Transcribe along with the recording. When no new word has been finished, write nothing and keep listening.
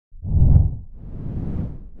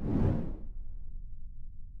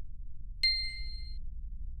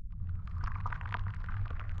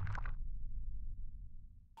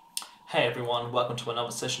Hey everyone, welcome to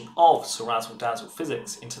another session of Ceerazzledazzle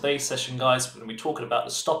Physics. In today's session, guys, we're going to be talking about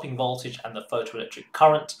the stopping voltage and the photoelectric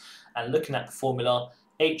current and looking at the formula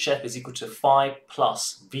HF is equal to phi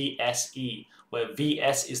plus VSE, where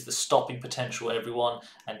VS is the stopping potential, everyone,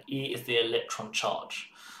 and E is the electron charge.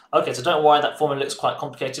 Okay, so don't worry, that formula looks quite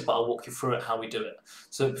complicated, but I'll walk you through it, how we do it.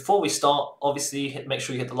 So before we start, obviously, make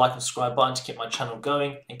sure you hit the like and subscribe button to keep my channel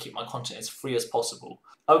going and keep my content as free as possible.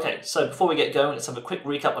 Okay, so before we get going, let's have a quick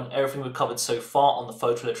recap on everything we've covered so far on the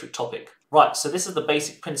photoelectric topic. Right, so this is the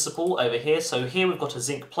basic principle over here. So here we've got a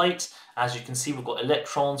zinc plate. As you can see, we've got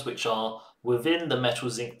electrons which are within the metal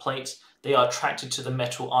zinc plate. They are attracted to the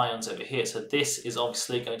metal ions over here. So this is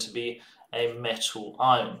obviously going to be a metal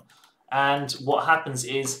ion. And what happens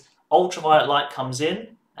is ultraviolet light comes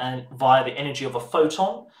in and via the energy of a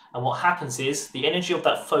photon. And what happens is the energy of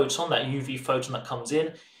that photon, that UV photon that comes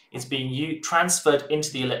in, is being transferred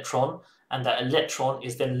into the electron, and that electron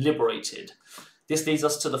is then liberated. This leads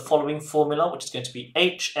us to the following formula, which is going to be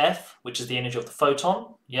HF, which is the energy of the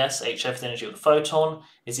photon. Yes, HF, the energy of the photon,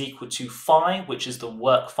 is equal to phi, which is the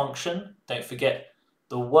work function. Don't forget,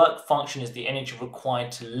 the work function is the energy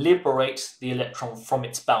required to liberate the electron from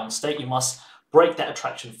its bound state. You must break that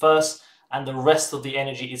attraction first, and the rest of the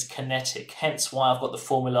energy is kinetic. Hence why I've got the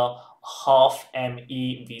formula half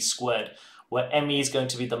MeV squared, where Me is going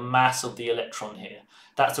to be the mass of the electron here.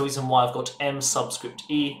 That's the reason why I've got M subscript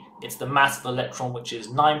E. It's the mass of the electron, which is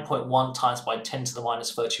 9.1 times by 10 to the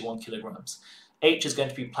minus 31 kilograms. H is going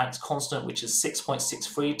to be Planck's constant, which is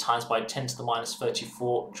 6.63 times by 10 to the minus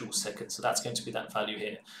 34 joule seconds. So that's going to be that value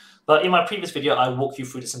here. But in my previous video, I walk you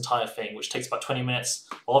through this entire thing, which takes about 20 minutes.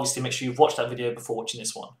 But obviously, make sure you've watched that video before watching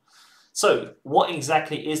this one. So what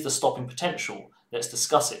exactly is the stopping potential? Let's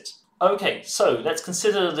discuss it. Okay, so let's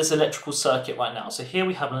consider this electrical circuit right now. So here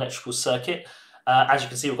we have an electrical circuit. As you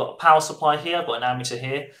can see, we've got a power supply here, I've got an ammeter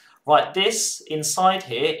here. Right, this inside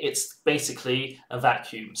here, it's basically a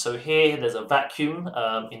vacuum. So here there's a vacuum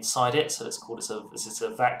inside it. So let's call this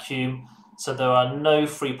a vacuum. So there are no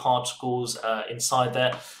free particles inside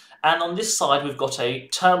there. And on this side, we've got a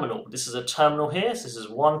terminal. This is a terminal here. So this is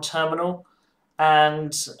one terminal.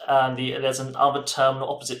 And there's another terminal,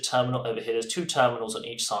 opposite terminal over here. There's two terminals on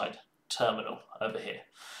each side. Terminal over here.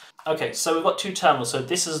 Okay, so we've got two terminals. So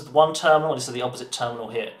this is one terminal, this is the opposite terminal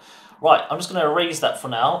here. Right, I'm just going to erase that for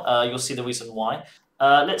now. You'll see the reason why.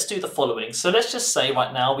 Let's do the following. So let's just say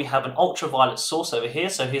right now we have an ultraviolet source over here.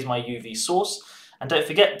 So here's my UV source. And don't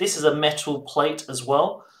forget, this is a metal plate as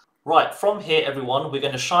well. Right, from here, everyone, we're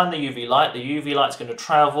going to shine the UV light. The UV light is going to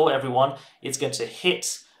travel, everyone. It's going to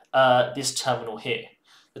hit this terminal here.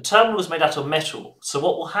 The terminal is made out of metal. So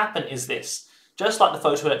what will happen is this. Just like the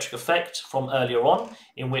photoelectric effect from earlier on,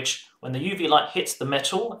 in which when the UV light hits the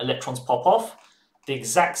metal, electrons pop off, the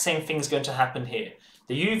exact same thing is going to happen here.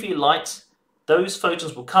 The UV light, those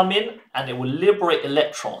photons will come in and it will liberate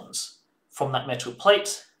electrons from that metal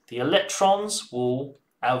plate. The electrons will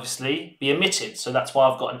obviously be emitted, so that's why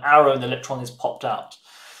I've got an arrow and the electron is popped out.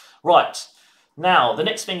 Right, now the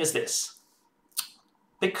next thing is this.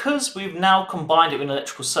 Because we've now combined it with an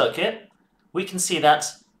electrical circuit, we can see that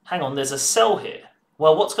hang on, there's a cell here.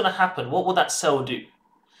 Well, what's going to happen? What will that cell do?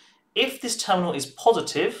 If this terminal is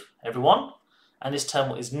positive, everyone, and this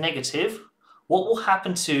terminal is negative, what will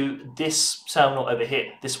happen to this terminal over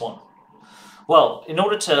here, this one? Well, in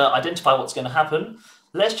order to identify what's going to happen,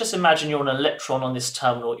 let's just imagine you're an electron on this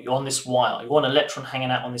terminal, you're on this wire. You're an electron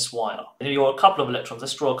hanging out on this wire. You're a couple of electrons.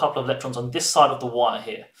 Let's draw a couple of electrons on this side of the wire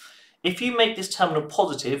here. If you make this terminal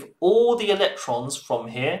positive, all the electrons from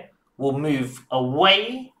here will move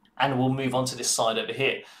away and we'll move on to this side over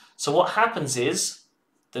here. So what happens is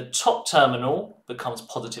the top terminal becomes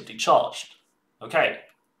positively charged. Okay,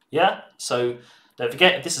 yeah? So don't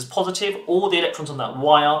forget, if this is positive, all the electrons on that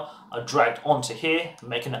wire are dragged onto here,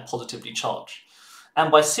 making that positively charged.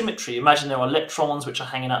 And by symmetry, imagine there are electrons which are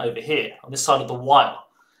hanging out over here on this side of the wire.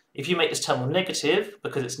 If you make this terminal negative,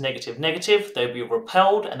 because it's negative, negative, they'll be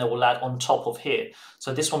repelled and they will land on top of here.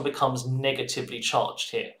 So this one becomes negatively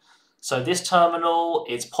charged here. So this terminal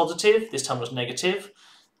is positive, this terminal is negative,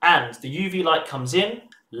 and the UV light comes in,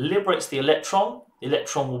 liberates the electron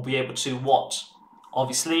will be able to what?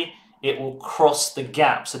 Obviously, it will cross the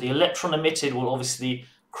gap. So the electron emitted will obviously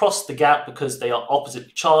cross the gap because they are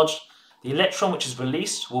oppositely charged. The electron which is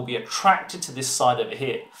released will be attracted to this side over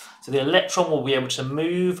here. So the electron will be able to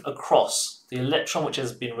move across. The electron which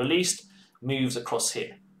has been released moves across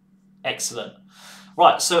here. Excellent.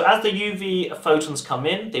 Right, so as the UV photons come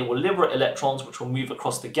in, they will liberate electrons which will move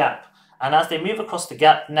across the gap. And as they move across the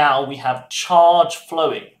gap, now we have charge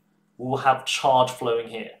flowing. We will have charge flowing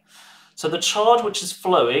here. So the charge which is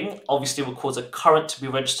flowing obviously will cause a current to be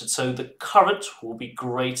registered. So the current will be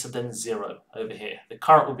greater than 0 over here. The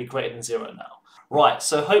current will be greater than 0 now. Right,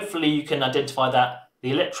 so hopefully you can identify that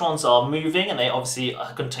the electrons are moving and they obviously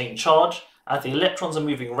contain charge. As the electrons are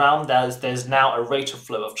moving around, there's now a rate of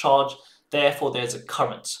flow of charge. Therefore, there's a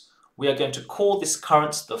current. We are going to call this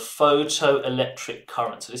current the photoelectric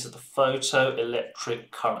current. So this is the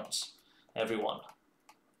photoelectric current, everyone.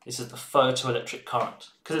 This is the photoelectric current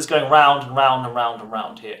because it's going round and round and round and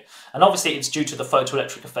round here. And obviously it's due to the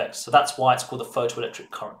photoelectric effect. So that's why it's called the photoelectric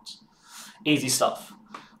current. Easy stuff.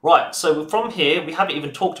 Right, so from here, we haven't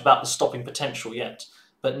even talked about the stopping potential yet.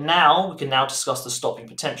 But now we can now discuss the stopping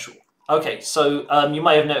potential. Okay, so you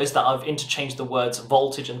may have noticed that I've interchanged the words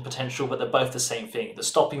voltage and potential, but they're both the same thing. The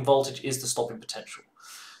stopping voltage is the stopping potential.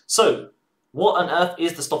 So what on earth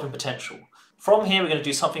is the stopping potential? From here, we're going to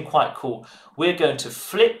do something quite cool. We're going to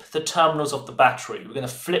flip the terminals of the battery. We're going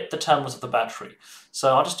to flip the terminals of the battery.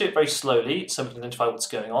 So I'll just do it very slowly so we can identify what's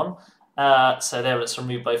going on. So there, let's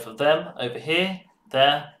remove both of them over here,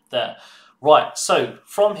 there, there. Right, so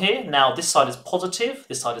from here, now this side is positive,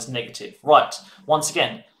 this side is negative. Right, once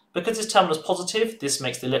again, because this terminal is positive, this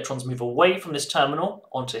makes the electrons move away from this terminal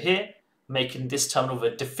onto here, making this terminal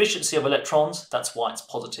with a deficiency of electrons. That's why it's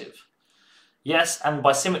positive. Yes, and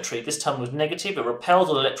by symmetry, this terminal is negative. It repels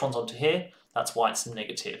all the electrons onto here. That's why it's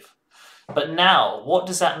negative. But now, what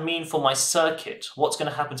does that mean for my circuit? What's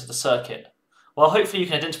going to happen to the circuit? Well, hopefully you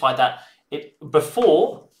can identify that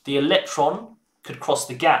before the electron could cross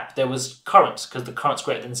the gap, there was current, because the current's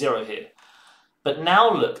greater than 0 here. But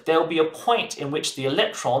now look, there will be a point in which the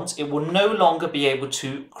electrons, it will no longer be able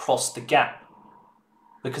to cross the gap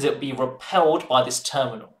because it will be repelled by this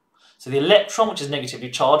terminal. So the electron, which is negatively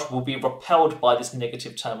charged, will be repelled by this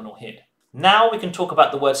negative terminal here. Now we can talk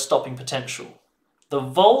about the word stopping potential. The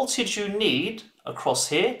voltage you need across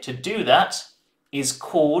here to do that is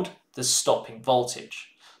called the stopping voltage.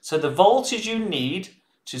 So the voltage you need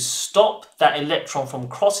to stop that electron from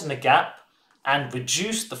crossing the gap and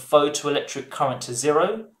reduce the photoelectric current to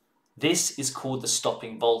 0, this is called the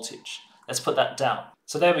stopping voltage. Let's put that down.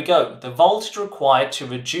 So there we go. The voltage required to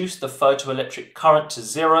reduce the photoelectric current to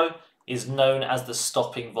 0 is known as the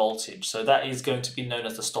stopping voltage. So that is going to be known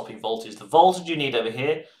as the stopping voltage. The voltage you need over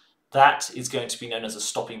here, that is going to be known as a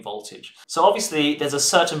stopping voltage. So obviously there's a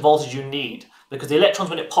certain voltage you need because the electrons,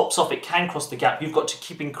 when it pops off, it can cross the gap. You've got to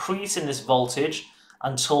keep increasing this voltage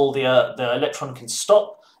until the electron can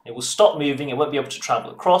stop. It will stop moving, it won't be able to travel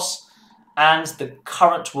across, and the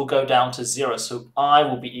current will go down to 0. So I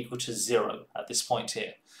will be equal to 0 at this point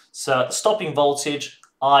here. So at the stopping voltage,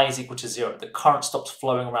 I is equal to 0. The current stops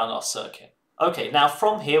flowing around our circuit. Okay, now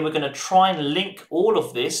from here, we're going to try and link all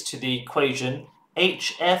of this to the equation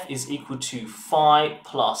HF is equal to phi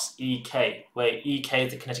plus EK, where EK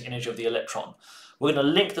is the kinetic energy of the electron. We're going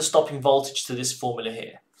to link the stopping voltage to this formula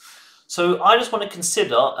here. So I just want to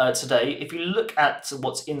consider today, if you look at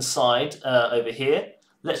what's inside over here,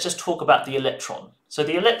 let's just talk about the electron. So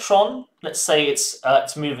the electron, let's say it's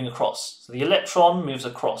moving across. So the electron moves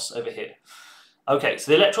across over here. Okay,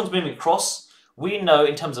 so the electron's moving across. We know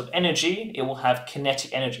in terms of energy, it will have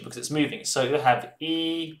kinetic energy because it's moving. So it will have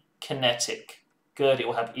E kinetic. Good, it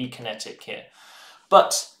will have E kinetic here.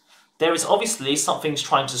 But there is obviously something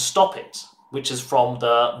trying to stop it, which is from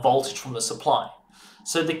the voltage from the supply.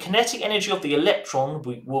 So the kinetic energy of the electron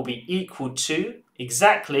will be equal to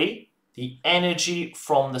exactly the energy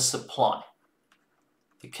from the supply.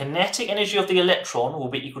 The kinetic energy of the electron will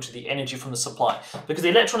be equal to the energy from the supply. Because the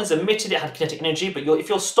electron is emitted, it had kinetic energy, but if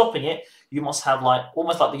you're stopping it, you must have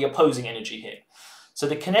almost like the opposing energy here. So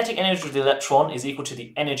the kinetic energy of the electron is equal to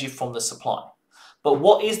the energy from the supply. But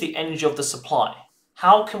what is the energy of the supply?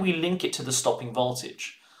 How can we link it to the stopping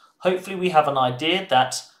voltage? Hopefully we have an idea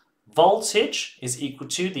that voltage is equal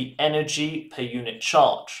to the energy per unit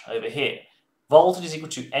charge over here. Voltage is equal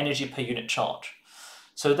to energy per unit charge.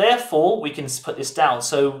 So therefore, we can put this down.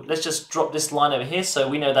 So let's just drop this line over here. So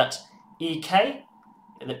we know that EK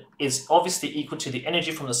is obviously equal to the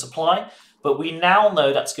energy from the supply, but we now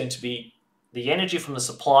know that's going to be the energy from the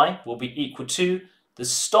supply will be equal to the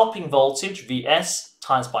stopping voltage, Vs,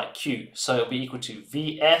 times by Q. So it'll be equal to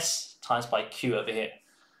Vs times by Q over here.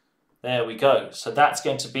 There we go. So that's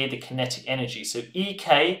going to be the kinetic energy. So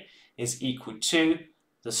EK is equal to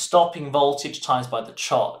the stopping voltage times by the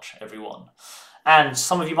charge, everyone. And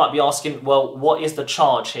some of you might be asking, well, what is the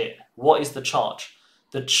charge here? What is the charge?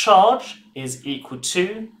 The charge is equal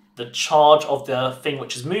to the charge of the thing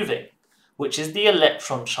which is moving, which is the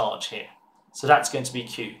electron charge here. So that's going to be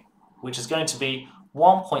Q, which is going to be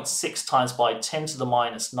 1.6 times by 10 to the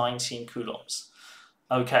minus 19 coulombs.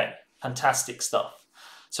 Okay, fantastic stuff.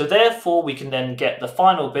 So therefore, we can then get the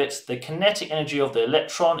final bit. The kinetic energy of the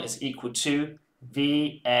electron is equal to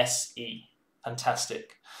VSE.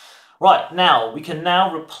 Fantastic. Right, now we can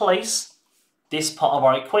now replace this part of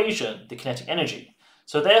our equation, the kinetic energy.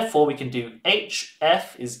 So therefore, we can do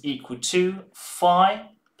HF is equal to phi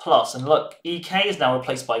plus, and look, EK is now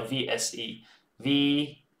replaced by VSE.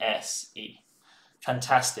 VSE.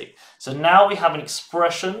 Fantastic. So now we have an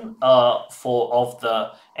expression of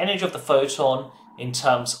the energy of the photon in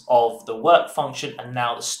terms of the work function and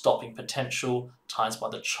now the stopping potential times by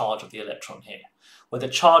the charge of the electron here, where the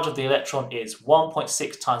charge of the electron is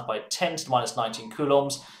 1.6 times by 10 to the minus 19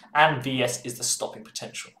 coulombs, and Vs is the stopping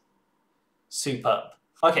potential. Superb.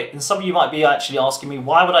 Okay, and some of you might be actually asking me,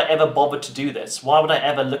 why would I ever bother to do this? Why would I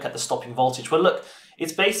ever look at the stopping voltage? Well, look,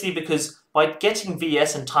 it's basically because by getting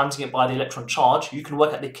Vs and timesing it by the electron charge, you can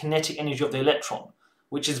work out the kinetic energy of the electron,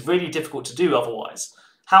 which is really difficult to do otherwise.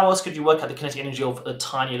 How else could you work out the kinetic energy of a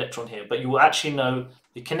tiny electron here? But you will actually know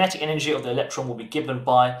the kinetic energy of the electron will be given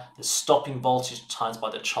by the stopping voltage times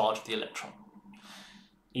by the charge of the electron.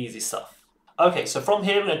 Easy stuff. Okay, so from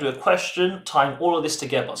here we're going to do a question tying all of this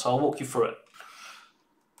together, so I'll walk you through it.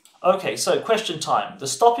 Okay, so question time. The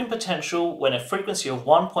stopping potential when a frequency of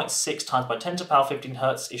 1.6 times by 10 to the power 15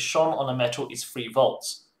 Hz is shown on a metal is 3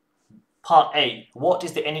 volts. Part A, what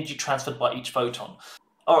is the energy transferred by each photon?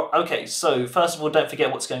 Oh, okay, so first of all, don't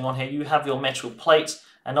forget what's going on here. You have your metal plate,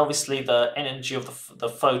 and obviously the energy of the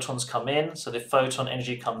photons come in, so the photon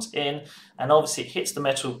energy comes in, and obviously it hits the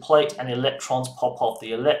metal plate and the electrons pop off.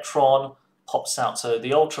 The electron pops out, so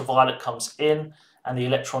the ultraviolet comes in, and the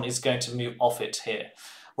electron is going to move off it here.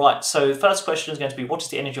 Right, so the first question is going to be, what is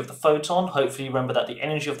the energy of the photon? Hopefully you remember that the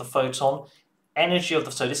energy of the photon,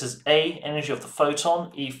 so this is A, energy of the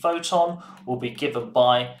photon, E photon, will be given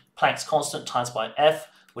by Planck's constant times by F,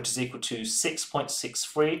 which is equal to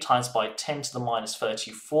 6.63 times by 10 to the minus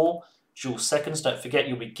 34 joule seconds. Don't forget,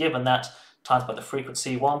 you'll be given that times by the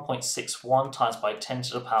frequency, 1.61 times by 10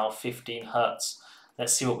 to the power 15 Hertz.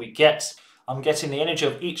 Let's see what we get. I'm getting the energy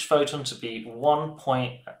of each photon to be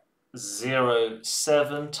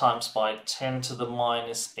 1.07 times by 10 to the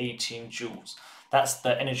minus 18 joules. That's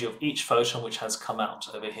the energy of each photon which has come out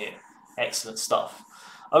over here. Excellent stuff.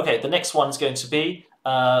 Okay, the next one is going to be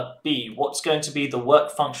B. What's going to be the work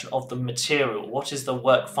function of the material? What is the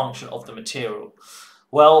work function of the material?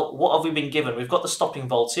 Well, what have we been given? We've got the stopping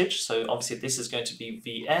voltage, so obviously this is going to be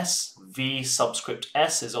Vs. V subscript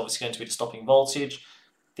S is obviously going to be the stopping voltage.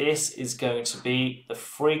 This is going to be the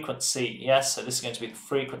frequency, yes, so this is going to be the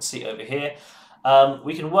frequency over here.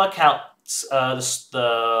 We can work out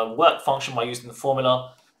the work function by using the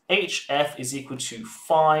formula. HF is equal to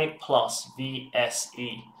phi plus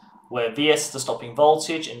VSE, where Vs is the stopping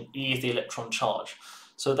voltage and E is the electron charge.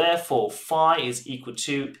 So therefore, phi is equal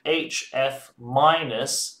to HF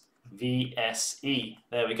minus VSE.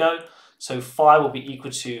 There we go. So phi will be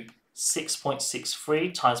equal to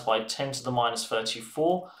 6.63 times by 10 to the minus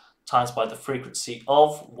 34 times by the frequency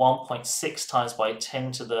of 1.6 times by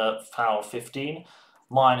 10 to the power 15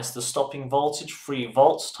 minus the stopping voltage 3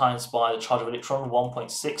 volts times by the charge of electron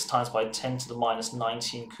 1.6 times by 10 to the minus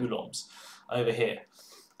 19 coulombs over here.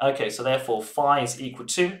 Okay, so therefore phi is equal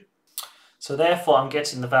to, so therefore I'm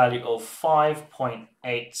getting the value of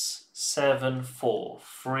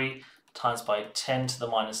 5.8743 times by 10 to the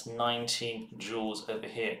minus 19 joules over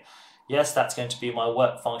here. Yes, that's going to be my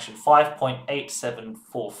work function,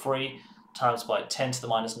 5.8743 times by 10 to the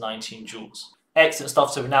minus 19 joules. Excellent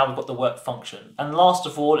stuff, so now we've got the work function. And last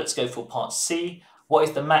of all, let's go for part C. What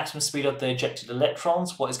is the maximum speed of the ejected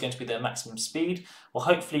electrons? What is going to be their maximum speed? Well,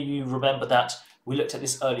 hopefully you remember that we looked at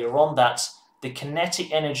this earlier on, that the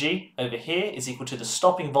kinetic energy over here is equal to the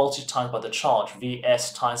stopping voltage times by the charge,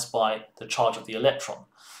 Vs times by the charge of the electron.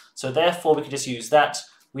 So therefore, we can just use that.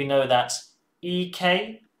 We know that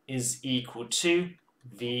Ek is equal to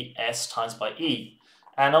Vs times by E.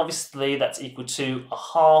 And obviously that's equal to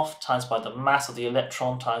 1/2 times by the mass of the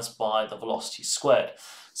electron times by the velocity squared.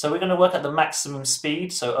 So we're going to work at the maximum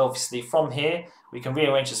speed. So obviously from here, we can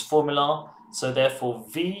rearrange this formula. So therefore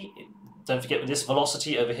V, don't forget with this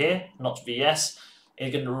velocity over here, not Vs,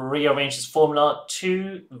 you're going to rearrange this formula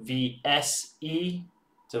to Vse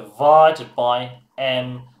divided by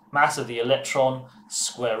m, mass of the electron,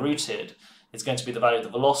 square rooted. It's going to be the value of the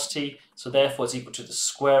velocity, so therefore it's equal to the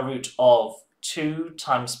square root of 2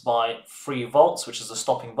 times by 3 volts, which is the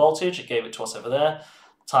stopping voltage, it gave it to us over there,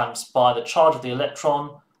 times by the charge of the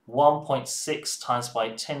electron, 1.6 times by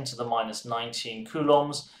 10 to the minus 19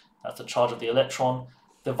 coulombs, that's the charge of the electron,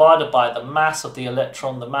 divided by the mass of the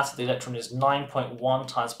electron. The mass of the electron is 9.1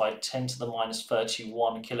 times by 10 to the minus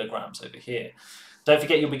 31 kilograms over here. Don't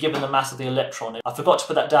forget, you'll be given the mass of the electron. I forgot to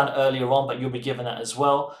put that down earlier on, but you'll be given that as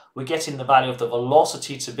well. We're getting the value of the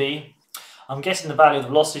velocity to be, I'm getting the value of the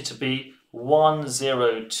velocity to be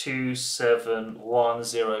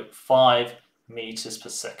 1027,105 meters per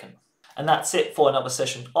second. And that's it for another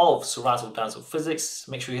session of Ceerazzledazzle Physics.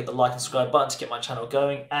 Make sure you hit the like and subscribe button to get my channel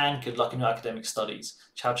going, and good luck in your academic studies.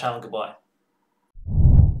 Ciao, ciao, and goodbye.